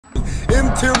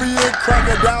Interior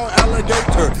crocodile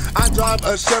alligator. I drive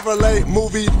a Chevrolet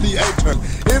movie theater.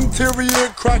 Interior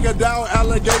crocodile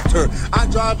alligator. I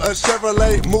drive a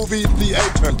Chevrolet movie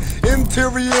theater.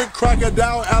 Interior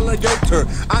crocodile alligator.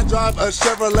 I drive a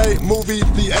Chevrolet movie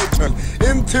theater.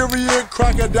 Interior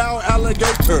crocodile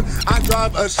alligator. I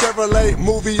drive a Chevrolet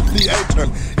movie theater.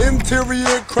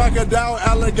 Interior crocodile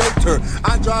alligator.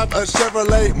 I drive a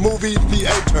Chevrolet movie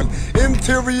theater.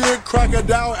 Interior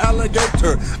crocodile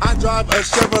alligator. I drive a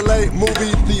Chevrolet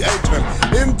movie theater.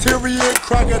 Interior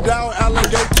crocodile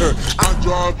alligator. I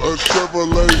drive a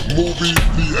Chevrolet movie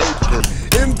theater.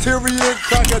 Interior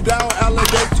crocodile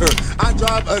alligator. I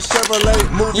drive a Chevrolet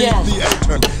movie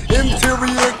theater.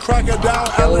 Interior crocodile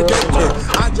alligator.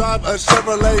 I drive a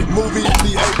Chevrolet movie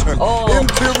theater.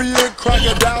 Interior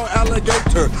crocodile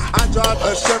alligator. I drive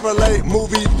a Chevrolet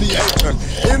movie theater.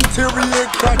 Interior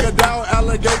crocodile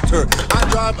alligator. I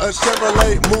drive a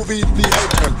Chevrolet movie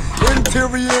theater.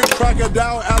 Interior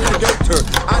crocodile alligator.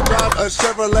 I drive a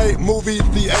Chevrolet movie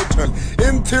theater.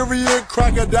 Interior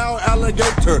crocodile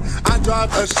alligator. I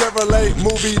drive a Chevrolet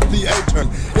movie theater.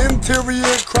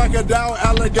 Interior crocodile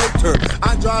alligator.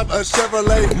 I drive a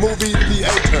Chevrolet movie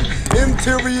theater.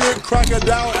 Interior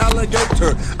crocodile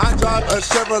alligator. I drive a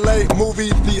Chevrolet movie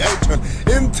theater.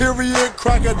 Interior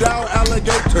crocodile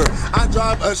alligator. I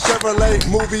drive a Chevrolet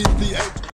movie theater.